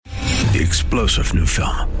The explosive new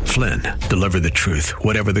film, Flynn, deliver the truth,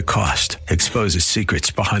 whatever the cost, exposes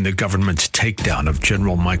secrets behind the government's takedown of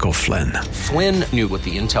General Michael Flynn. Flynn knew what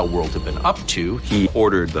the intel world had been up to. He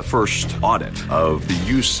ordered the first audit of the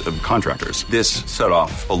use of contractors. This set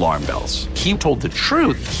off alarm bells. He told the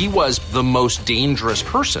truth. He was the most dangerous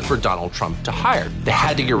person for Donald Trump to hire. They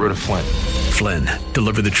had to get rid of Flynn. Flynn,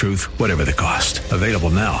 deliver the truth, whatever the cost. Available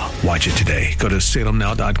now. Watch it today. Go to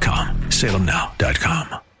salemnow.com.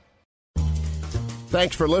 salemnow.com.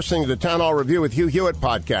 Thanks for listening to the Town Hall Review with Hugh Hewitt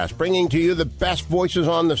podcast, bringing to you the best voices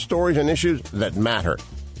on the stories and issues that matter.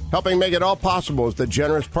 Helping make it all possible is the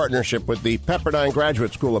generous partnership with the Pepperdine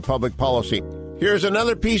Graduate School of Public Policy. Here's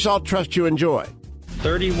another piece I'll trust you enjoy.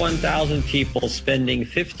 31,000 people spending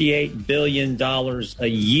 $58 billion a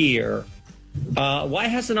year. Why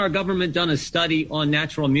hasn't our government done a study on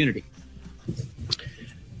natural immunity?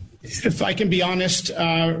 If I can be honest,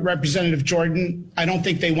 Representative Jordan, I don't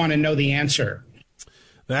think they want to know the answer.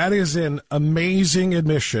 That is an amazing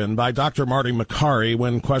admission by Dr. Marty McCarry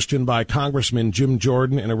when questioned by Congressman Jim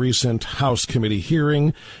Jordan in a recent House committee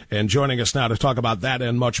hearing. And joining us now to talk about that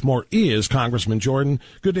and much more is Congressman Jordan.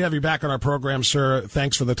 Good to have you back on our program, sir.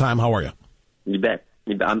 Thanks for the time. How are you? You bet.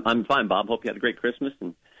 I'm fine, Bob. Hope you had a great Christmas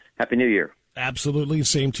and Happy New Year. Absolutely.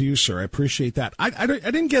 Same to you, sir. I appreciate that. I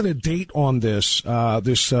didn't get a date on this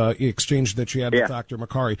exchange that you had with Dr.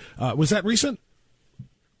 McCarry. Was that recent?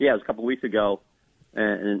 Yeah, it was a couple of weeks ago.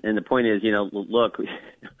 And the point is, look,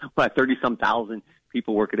 30-some thousand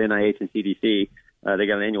people work at NIH and CDC. They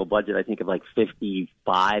got an annual budget, I think, of like $56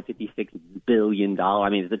 billion. I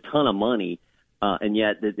mean, it's a ton of money. And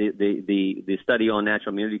yet the study on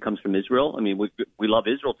natural immunity comes from Israel. I mean, we love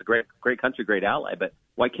Israel. It's a great country, great ally. But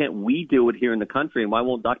why can't we do it here in the country? And why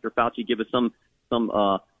won't Dr. Fauci give us some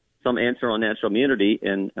answer on natural immunity?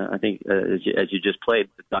 And I think, as you just played,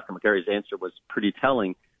 Dr. McCarry's answer was pretty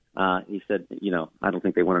telling. He said, I don't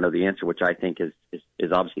think they want to know the answer, which I think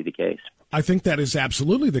is obviously the case. I think that is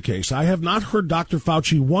absolutely the case. I have not heard Dr.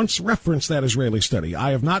 Fauci once reference that Israeli study.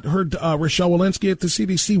 I have not heard Rochelle Walensky at the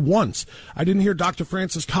CDC once. I didn't hear Dr.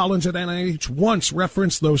 Francis Collins at NIH once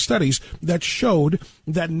reference those studies that showed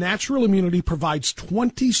that natural immunity provides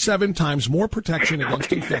 27 times more protection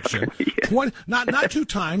against infection. 20, not 2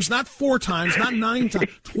 times, not 4 times, not 9 times,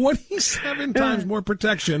 27 times more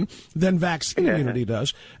protection than vaccine immunity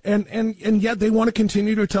does. And yet they want to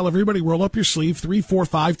continue to tell everybody, roll up your sleeve 3, 4,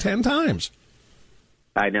 5, 10 times.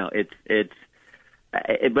 I know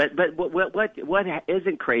but what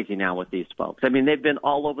isn't crazy now with these folks? I mean, they've been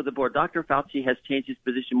all over the board. Dr. Fauci has changed his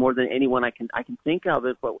position more than anyone I can think of.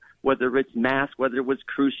 Whether it's masks, whether it was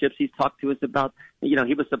cruise ships, he's talked to us about. He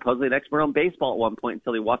was supposedly an expert on baseball at one point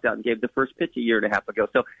until he walked out and gave the first pitch a year and a half ago.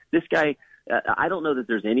 So this guy, I don't know that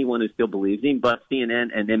there's anyone who still believes him, but CNN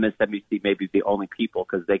and MSNBC may be the only people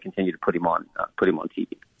because they continue to put him on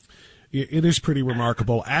TV. It is pretty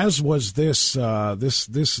remarkable, as was this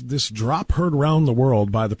drop heard around the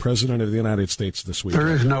world by the President of the United States this week. There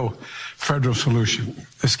is no federal solution.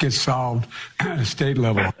 This gets solved at a state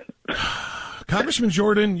level. Congressman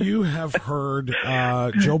Jordan, you have heard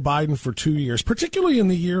Joe Biden for 2 years, particularly in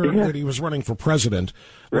the year that he was running for president.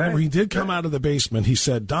 Whenever he did come out of the basement, he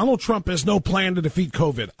said, Donald Trump has no plan to defeat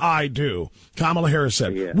COVID. I do. Kamala Harris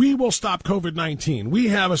said, we will stop COVID-19. We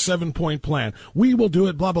have a 7-point plan. We will do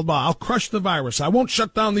it, blah, blah, blah. I'll crush the virus. I won't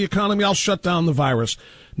shut down the economy. I'll shut down the virus.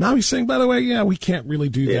 Now he's saying, by the way, we can't really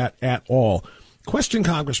do that at all. Question,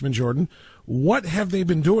 Congressman Jordan. What have they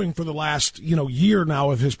been doing for the last, year now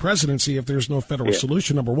of his presidency if there's no federal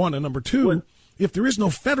solution, number one? And number two, if there is no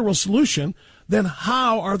federal solution, then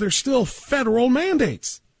how are there still federal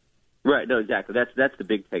mandates? Right. No, exactly. That's the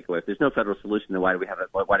big takeaway. If there's no federal solution, then why do we have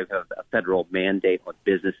a federal mandate on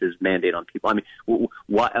businesses, mandate on people? I mean,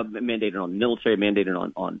 mandated on military, mandated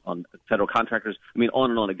on federal contractors? I mean, on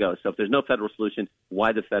and on it goes. So if there's no federal solution,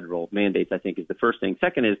 why the federal mandates, I think, is the first thing.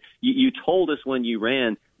 Second is, you told us when you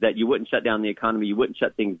ran that you wouldn't shut down the economy, you wouldn't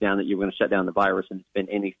shut things down, that you were going to shut down the virus, and it's been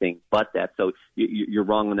anything but that. So you're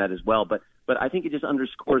wrong on that as well. But I think it just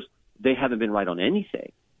underscores they haven't been right on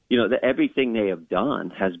anything. Everything they have done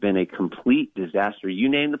has been a complete disaster. You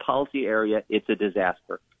name the policy area, it's a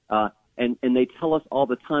disaster. And they tell us all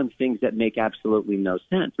the time things that make absolutely no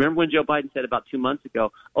sense. Remember when Joe Biden said about 2 months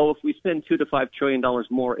ago, if we spend $2 to $5 trillion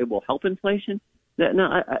more, it will help inflation? There's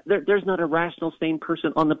not a rational, sane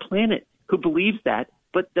person on the planet who believes that.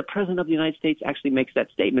 But the president of the United States actually makes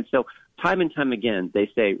that statement. So time and time again,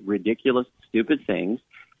 they say ridiculous, stupid things,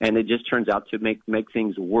 and it just turns out to make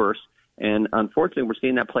things worse. And unfortunately, we're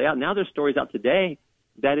seeing that play out. Now there's stories out today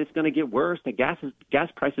that it's going to get worse. The gas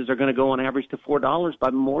prices are going to go on average to $4 by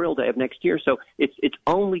Memorial Day of next year. So it's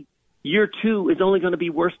only year 2 is only going to be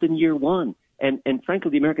worse than year 1. And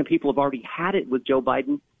frankly, the American people have already had it with Joe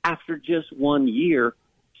Biden after just 1 year.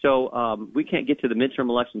 So we can't get to the midterm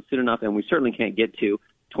elections soon enough, and we certainly can't get to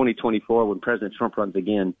 2024 when President Trump runs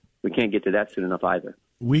again. We can't get to that soon enough either.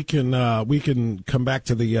 We can come back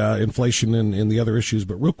to the inflation and the other issues,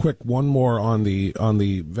 but real quick, one more on the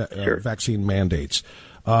Sure. vaccine mandates.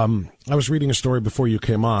 I was reading a story before you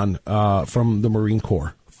came on from the Marine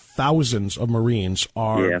Corps. Thousands of Marines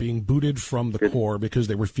are being booted from the Corps because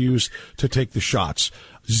they refuse to take the shots.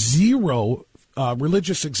 0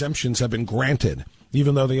 religious exemptions have been granted,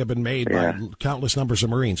 even though they have been made by countless numbers of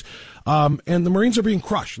Marines. And the Marines are being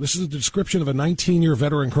crushed. This is a description of a 19-year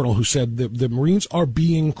veteran colonel who said the Marines are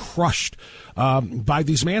being crushed by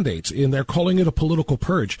these mandates, and they're calling it a political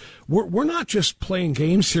purge. We're not just playing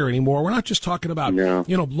games here anymore. We're not just talking about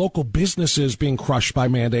local businesses being crushed by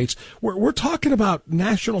mandates. We're talking about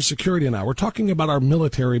national security now. We're talking about our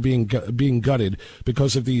military being gutted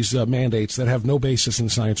because of these mandates that have no basis in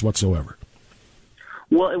science whatsoever.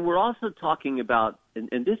 Well, and we're also talking about,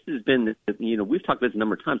 and this has been, we've talked about this a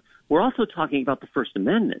number of times, we're also talking about the First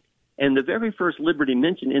Amendment. And the very first liberty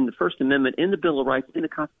mentioned in the First Amendment, in the Bill of Rights, in the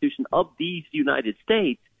Constitution of these United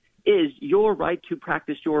States is your right to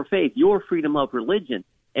practice your faith, your freedom of religion.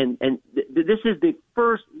 And this is the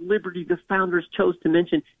first liberty the founders chose to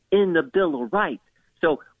mention in the Bill of Rights.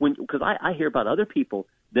 So because I hear about other people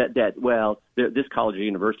that this college or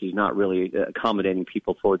university is not really accommodating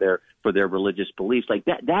people for their religious beliefs. Like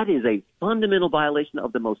that is a fundamental violation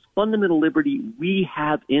of the most fundamental liberty we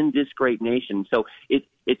have in this great nation. So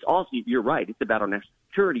it's also, you're right, it's about our national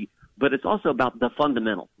security, but it's also about the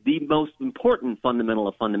fundamental, the most important fundamental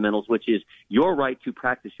of fundamentals, which is your right to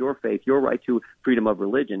practice your faith, your right to freedom of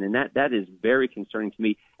religion. And that is very concerning to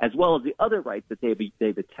me, as well as the other rights that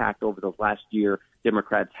they've attacked over the last year.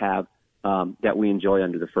 Democrats have that we enjoy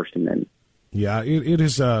under the First Amendment. Yeah, it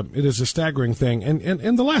is a staggering thing.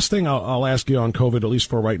 And the last thing I'll ask you on COVID, at least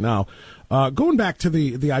for right now, going back to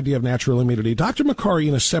the idea of natural immunity, Dr. Makary,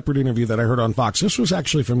 in a separate interview that I heard on Fox, this was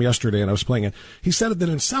actually from yesterday and I was playing it, he said that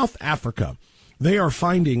in South Africa, they are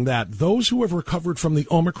finding that those who have recovered from the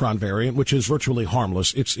Omicron variant, which is virtually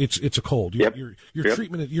harmless, it's a cold. Your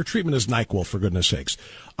treatment is NyQuil, for goodness sakes.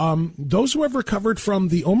 Those who have recovered from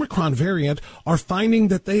the Omicron variant are finding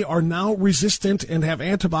that they are now resistant and have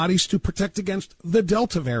antibodies to protect against the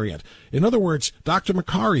Delta variant. In other words, Dr.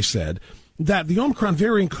 Makary said that the Omicron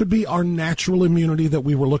variant could be our natural immunity that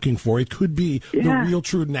we were looking for. It could be the real,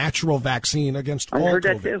 true, natural vaccine against all heard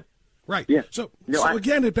COVID. That too. Right. Yeah. So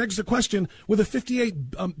again, it begs the question, with a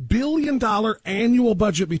 $58 billion annual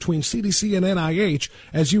budget between CDC and NIH,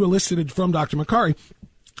 as you elicited from Dr. Makary,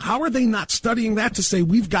 how are they not studying that to say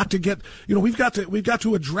we've got to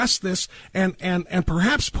address this and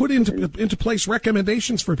perhaps put into place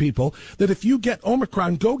recommendations for people that if you get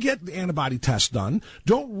Omicron, go get the antibody test done.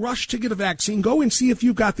 Don't rush to get a vaccine. Go and see if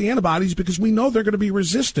you've got the antibodies, because we know they're going to be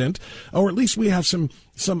resistant, or at least we have some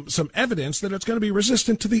evidence that it's going to be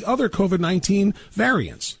resistant to the other COVID-19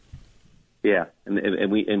 variants. Yeah,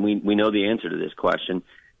 and we know the answer to this question.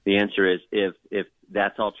 The answer is if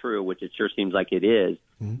that's all true, which it sure seems like it is,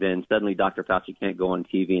 then suddenly Dr. Fauci can't go on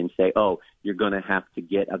TV and say, oh, you're going to have to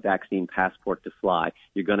get a vaccine passport to fly.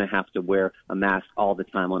 You're going to have to wear a mask all the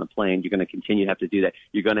time on a plane. You're going to continue to have to do that.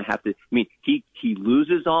 You're going to have to – he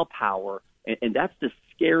loses all power, and that's the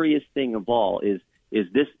scariest thing of all is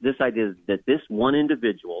this idea that this one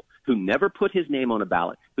individual who never put his name on a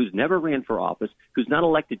ballot, who's never ran for office, who's not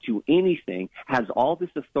elected to anything, has all this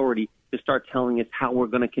authority to start telling us how we're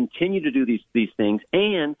going to continue to do these things,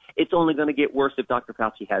 and it's only going to get worse if Dr.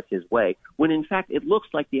 Fauci has his way, when in fact it looks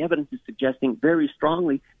like the evidence is suggesting very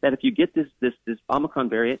strongly that if you get this Omicron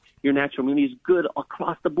variant, your natural immunity is good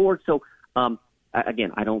across the board. So,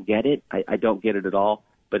 again, I don't get it. I don't get it at all.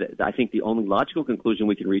 But I think the only logical conclusion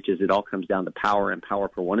we can reach is it all comes down to power, and power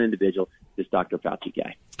for one individual, this Dr. Fauci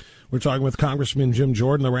guy. We're talking with Congressman Jim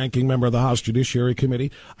Jordan, the ranking member of the House Judiciary Committee.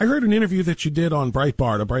 I heard an interview that you did on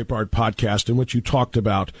Breitbart, a Breitbart podcast, in which you talked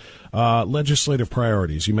about legislative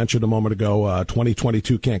priorities. You mentioned a moment ago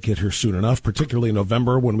 2022 can't get here soon enough, particularly in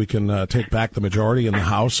November when we can take back the majority in the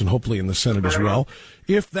House and hopefully in the Senate as well.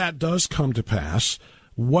 If that does come to pass,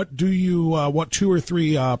 what 2 or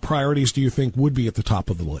 3 priorities do you think would be at the top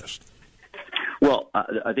of the list? Well,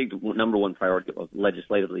 I think the number one priority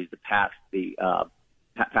legislatively is to pass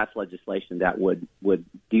legislation that would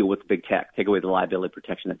deal with big tech, take away the liability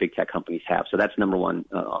protection that big tech companies have. So that's number one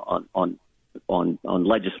on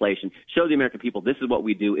legislation. Show the American people this is what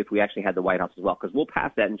we do if we actually had the White House as well, because we'll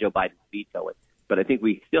pass that and Joe Biden veto it. But I think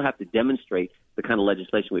we still have to demonstrate the kind of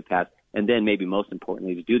legislation we pass, and then maybe most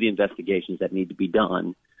importantly, to do the investigations that need to be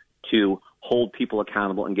done to hold people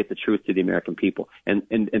accountable and get the truth to the American people. And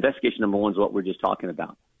investigation number one is what we're just talking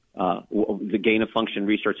about. The gain of function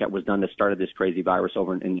research that was done that started this crazy virus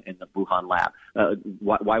over in the Wuhan lab.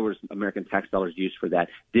 Why was American tax dollars used for that?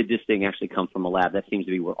 Did this thing actually come from a lab? That seems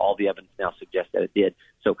to be where all the evidence now suggests that it did.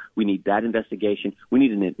 So we need that investigation. We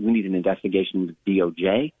need an investigation with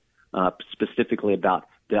DOJ, specifically about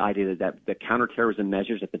the idea that the counterterrorism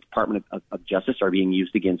measures at the Department of Justice are being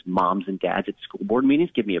used against moms and dads at school board meetings.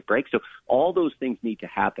 Give me a break. So all those things need to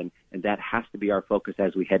happen, and that has to be our focus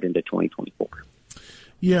as we head into 2024.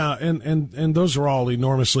 Yeah, and those are all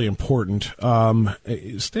enormously important.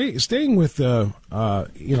 Staying with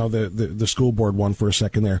the school board one for a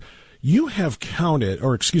second there. You have called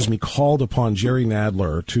upon Jerry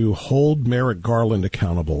Nadler to hold Merrick Garland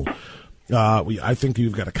accountable. I think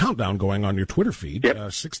you've got a countdown going on your Twitter feed.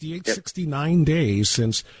 69 days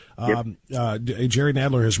since Jerry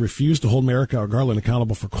Nadler has refused to hold Merrick Garland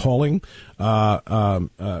accountable for calling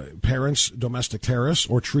parents domestic terrorists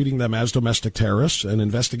or treating them as domestic terrorists and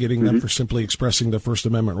investigating them for simply expressing their First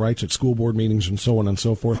Amendment rights at school board meetings and so on and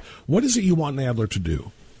so forth. What is it you want Nadler to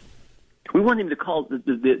do? We want him to call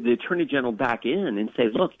the Attorney General back in and say,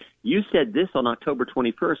 look, you said this on October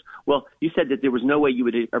 21st. Well, you said that there was no way you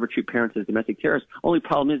would ever treat parents as domestic terrorists. Only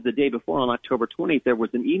problem is the day before, on October 20th, there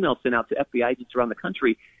was an email sent out to FBI agents around the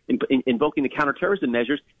country invoking the counterterrorism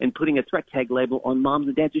measures and putting a threat tag label on moms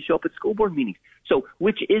and dads who show up at school board meetings. So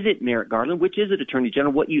which is it, Merrick Garland? Which is it, Attorney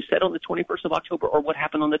General? What you said on the 21st of October or what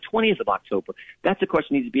happened on the 20th of October? That's a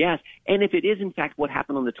question that needs to be asked. And if it is, in fact, what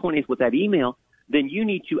happened on the 20th with that email, then you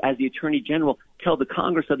need to, as the Attorney General, tell the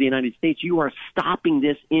Congress of the United States you are stopping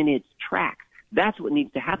this in its tracks. That's what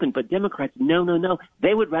needs to happen. But Democrats, no.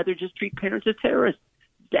 They would rather just treat parents as terrorists,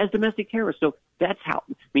 as domestic terrorists. So that's how,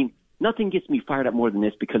 nothing gets me fired up more than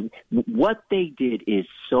this, because what they did is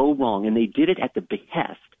so wrong, and they did it at the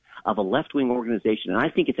behest of a left-wing organization. And I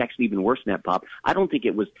think it's actually even worse than that, Bob. I don't think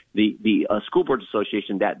it was the School Boards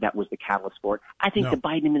Association that was the catalyst for it. I think the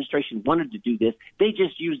Biden administration wanted to do this. They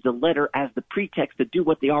just used the letter as the pretext to do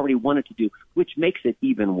what they already wanted to do, which makes it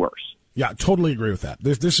even worse. Yeah, totally agree with that.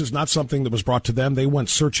 This is not something that was brought to them. They went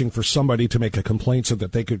searching for somebody to make a complaint so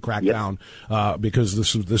that they could crack down, because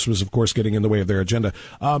this was, of course, getting in the way of their agenda.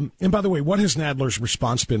 And by the way, what has Nadler's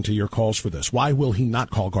response been to your calls for this? Why will he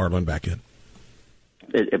not call Garland back in?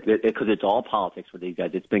 Because it's all politics for these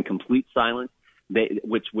guys. It's been complete silence,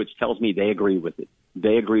 which tells me they agree with it.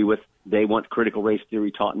 They want critical race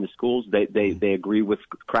theory taught in the schools. They agree with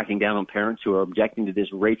cracking down on parents who are objecting to this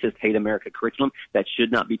racist, hate America curriculum that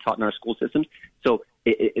should not be taught in our school systems. So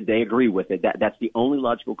they agree with it. That's the only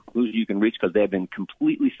logical conclusion you can reach, because they have been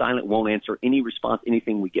completely silent, won't answer any response,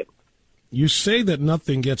 anything we give them. You say that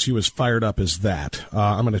nothing gets you as fired up as that.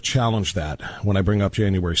 I'm going to challenge that when I bring up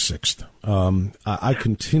January 6th. I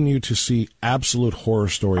continue to see absolute horror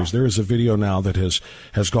stories. There is a video now that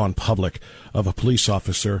has gone public of a police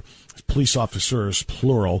officers,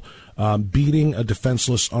 plural, beating a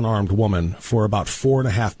defenseless, unarmed woman for about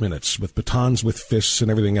 4.5 minutes with batons, with fists, and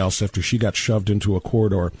everything else after she got shoved into a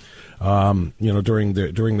corridor, during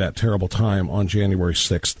that terrible time on January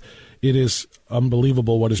 6th. It is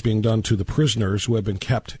unbelievable what is being done to the prisoners who have been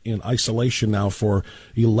kept in isolation now for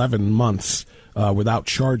 11 months without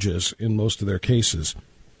charges in most of their cases.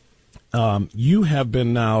 You have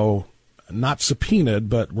been now not subpoenaed,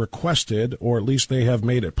 but requested, or at least they have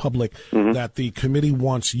made it public, that the committee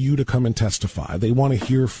wants you to come and testify. They want to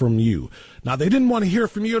hear from you. Now, they didn't want to hear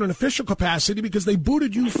from you in an official capacity because they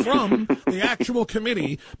booted you from the actual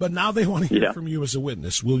committee, but now they want to hear from you as a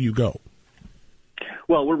witness. Will you go?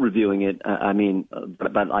 Well, we're reviewing it.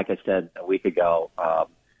 But like I said a week ago,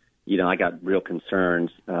 I got real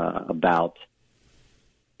concerns about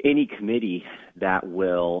any committee that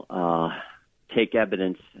will take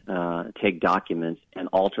evidence, take documents, and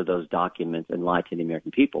alter those documents and lie to the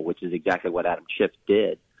American people, which is exactly what Adam Schiff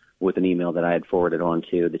did with an email that I had forwarded on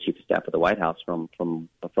to the Chief of Staff of the White House from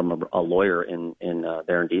a lawyer in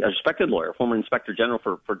there, indeed, a respected lawyer, former Inspector General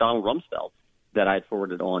for Donald Rumsfeld, that I had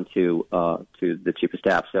forwarded on to the Chief of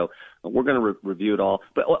Staff. So we're going to review it all.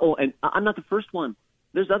 But and I'm not the first one.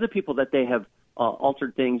 There's other people that they have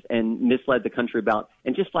altered things and misled the country about,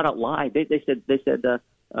 and just flat out lied. They said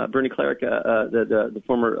Bernie Cleric, the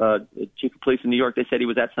former chief of police in New York, they said he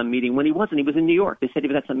was at some meeting when he wasn't. He was in New York. They said he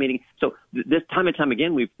was at some meeting. So this time and time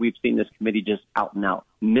again, we've seen this committee just out and out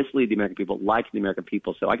mislead the American people, lie to the American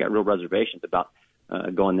people. So I got real reservations about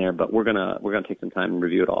going there. But we're gonna take some time and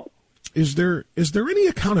review it all. Is there any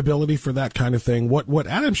accountability for that kind of thing? What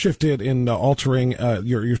Adam Schiff did in altering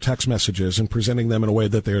your text messages and presenting them in a way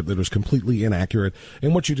that was completely inaccurate,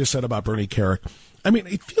 and what you just said about Bernie Cleric, I mean,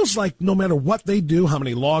 it feels like no matter what they do, how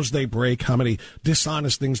many laws they break, how many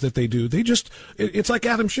dishonest things that they do, it's like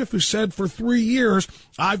Adam Schiff, who said for 3 years,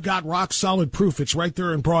 I've got rock solid proof. It's right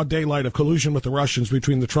there in broad daylight of collusion with the Russians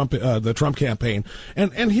between the Trump campaign.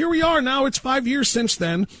 And here we are now. It's 5 years since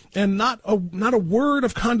then, and not a word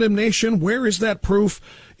of condemnation. Where is that proof?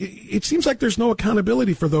 It seems like there's no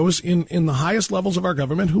accountability for those in the highest levels of our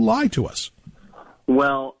government who lie to us.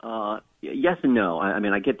 Well, yes and no. I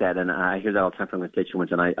mean, I get that, and I hear that all the time from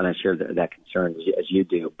constituents, and I share that concern as you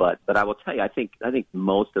do. But I will tell you, I think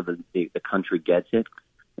most of the country gets it.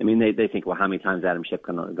 I mean, they think, well, how many times Adam Schiff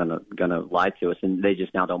gonna lie to us, and they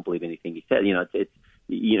just now don't believe anything he said.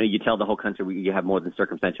 You tell the whole country you have more than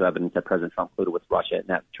circumstantial evidence that President Trump colluded with Russia, and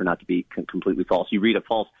that turned out to be completely false. You read a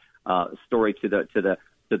false story to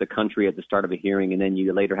the country at the start of a hearing, and then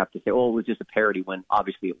you later have to say, oh, it was just a parody, when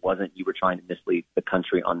obviously it wasn't. You were trying to mislead the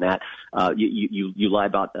country on that. You lie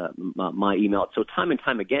about my email. So time and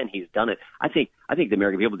time again, he's done it. I think the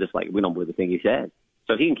American people just we don't believe the thing he said.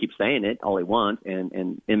 So he can keep saying it all he wants,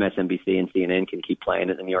 and MSNBC and CNN can keep playing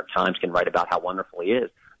it, and the New York Times can write about how wonderful he is.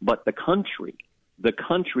 But the country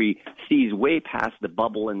sees way past the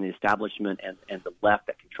bubble and the establishment and the left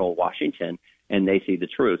that control Washington, and they see the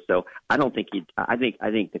truth. So I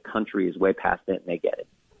think the country is way past it, and they get it.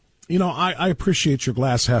 You know, I appreciate your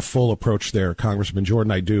glass half full approach there, Congressman Jordan,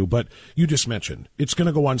 I do. But you just mentioned it's going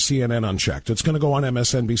to go on CNN unchecked. It's going to go on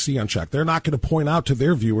MSNBC unchecked. They're not going to point out to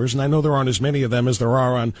their viewers, and I know there aren't as many of them as there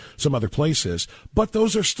are on some other places, but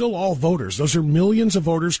those are still all voters. Those are millions of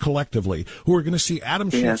voters collectively who are going to see Adam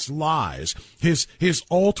Schiff's lies, his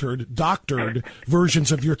altered, doctored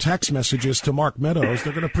versions of your text messages to Mark Meadows.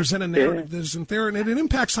 They're going to present a narrative that isn't there, and it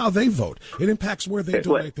impacts how they vote. It impacts where they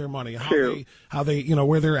donate their money, how they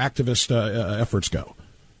where their activist efforts go.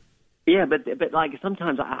 Yeah, but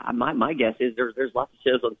sometimes my guess is there's lots of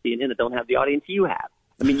shows on CNN that don't have the audience you have.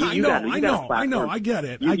 I mean, I know, I get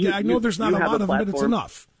it. I know there's not a lot of them, but it's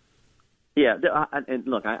enough. Yeah, and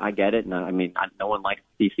look, I get it, and I mean, no one likes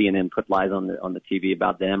to see CNN put lies on the TV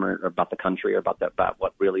about them or about the country or about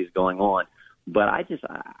what really is going on. But I just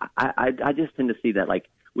tend to see that, like,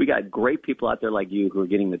 we got great people out there like you who are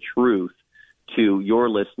getting the truth to your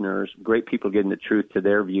listeners, great people getting the truth to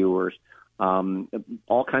their viewers,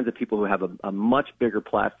 all kinds of people who have a much bigger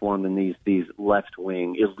platform than these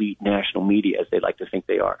left-wing elite national media, as they like to think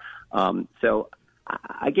they are. So,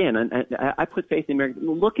 again, I put faith in America.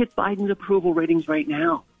 Look at Biden's approval ratings right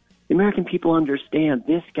now. The American people understand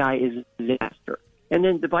this guy is a disaster. And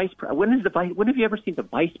then when have you ever seen the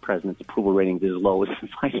vice president's approval ratings as low as the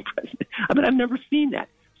vice president? I mean, I've never seen that.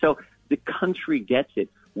 So the country gets it.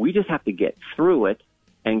 We just have to get through it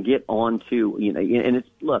and get on to, and it's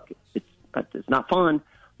not fun,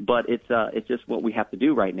 but it's just what we have to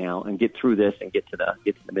do right now and get through this and get to the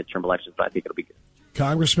midterm elections. But I think it'll be good.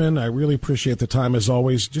 Congressman, I really appreciate the time as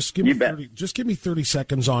always. Just give me 30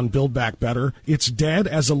 seconds on Build Back Better. It's dead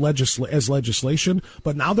as legislation,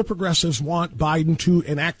 but now the progressives want Biden to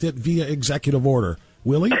enact it via executive order.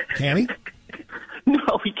 Will he? Can he?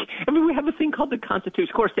 No, we can't. I mean, we have a thing called the Constitution.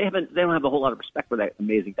 Of course, they don't have a whole lot of respect for that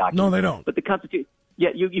amazing document. No, they don't. But the Constitution, yeah,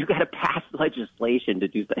 you got to pass legislation to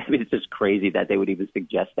do that. I mean, it's just crazy that they would even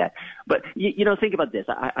suggest that. But think about this.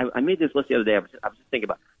 I made this list the other day. I was just thinking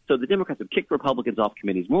about. So the Democrats have kicked Republicans off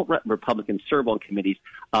committees, won't let Republicans serve on committees,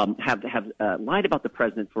 have lied about the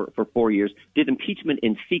president for 4 years, did impeachment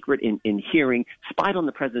in secret in hearing, spied on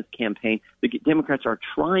the president's campaign. The Democrats are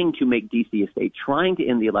trying to make D.C. a state, trying to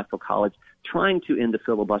end the Electoral College, trying to end the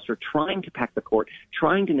filibuster, trying to pack the court,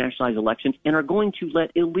 trying to nationalize elections, and are going to let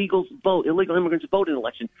illegal immigrants vote in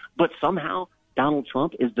elections. But somehow Donald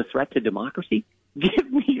Trump is the threat to democracy?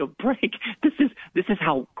 Give me a break. This is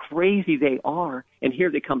how crazy they are. And here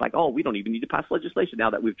they come like, oh, we don't even need to pass legislation now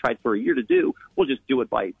that we've tried for a year to do. We'll just do it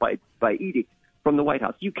by edict from the White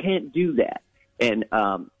House. You can't do that. And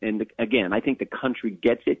again, I think the country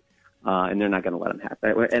gets it. And they're not going to let them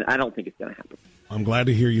happen. And I don't think it's going to happen. I'm glad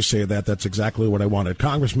to hear you say that. That's exactly what I wanted.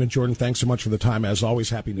 Congressman Jordan, thanks so much for the time. As always,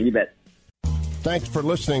 happy New Year. You bet. Thanks for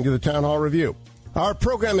listening to the Town Hall Review. Our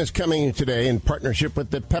program is coming today in partnership with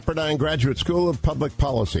the Pepperdine Graduate School of Public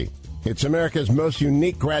Policy. It's America's most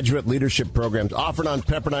unique graduate leadership programs offered on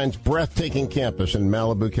Pepperdine's breathtaking campus in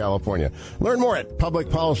Malibu, California. Learn more at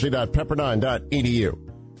publicpolicy.pepperdine.edu.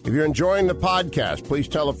 If you're enjoying the podcast, please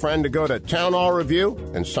tell a friend to go to Town Hall Review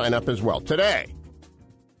and sign up as well today.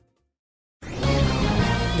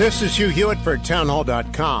 This is Hugh Hewitt for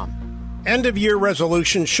townhall.com. End-of-year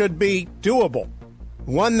resolutions should be doable.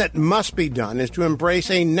 One that must be done is to embrace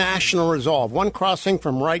a national resolve, one crossing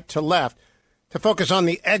from right to left, to focus on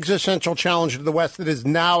the existential challenge of the West that is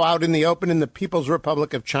now out in the open in the People's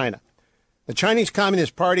Republic of China. The Chinese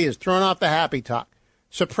Communist Party has thrown off the happy talk,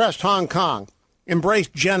 suppressed Hong Kong,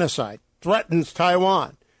 embraced genocide, threatens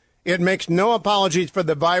Taiwan. It makes no apologies for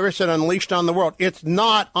the virus it unleashed on the world. It's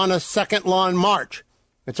not on a second lawn march.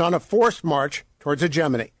 It's on a forced march towards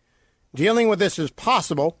hegemony. Dealing with this is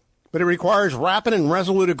possible, but it requires rapid and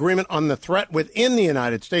resolute agreement on the threat within the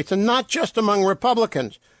United States and not just among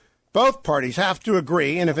Republicans. Both parties have to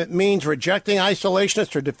agree, and if it means rejecting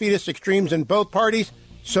isolationist or defeatist extremes in both parties,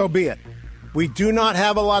 so be it. We do not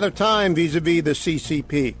have a lot of time vis-a-vis the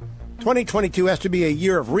CCP. 2022 has to be a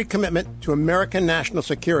year of recommitment to American national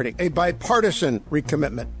security, a bipartisan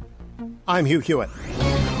recommitment. I'm Hugh Hewitt.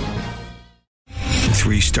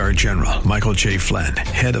 3-star General Michael J. Flynn,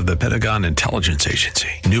 head of the Pentagon Intelligence Agency,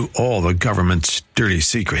 knew all the government's dirty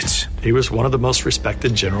secrets. He was one of the most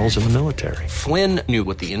respected generals in the military. Flynn knew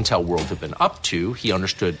what the intel world had been up to. He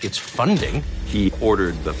understood its funding. He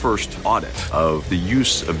ordered the first audit of the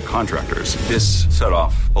use of contractors. This set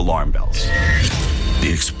off alarm bells. The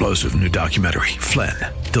explosive new documentary, Flynn,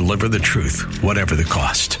 Deliver the Truth, Whatever the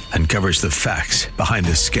Cost, uncovers the facts behind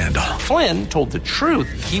this scandal. Flynn told the truth.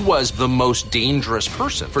 He was the most dangerous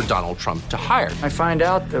person for Donald Trump to hire. I find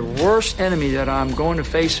out the worst enemy that I'm going to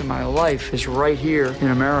face in my life is right here in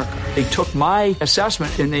America. They took my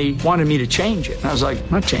assessment and they wanted me to change it. And I was like, I'm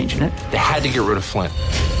not changing it. They had to get rid of Flynn.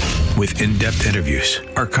 With in-depth interviews,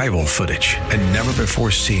 archival footage, and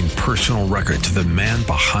never-before-seen personal records of the man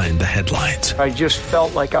behind the headlines. I just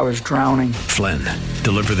felt like I was drowning. Flynn,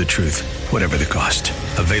 Deliver the Truth, Whatever the Cost.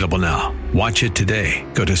 Available now. Watch it today.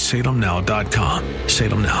 Go to salemnow.com.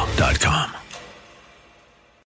 salemnow.com.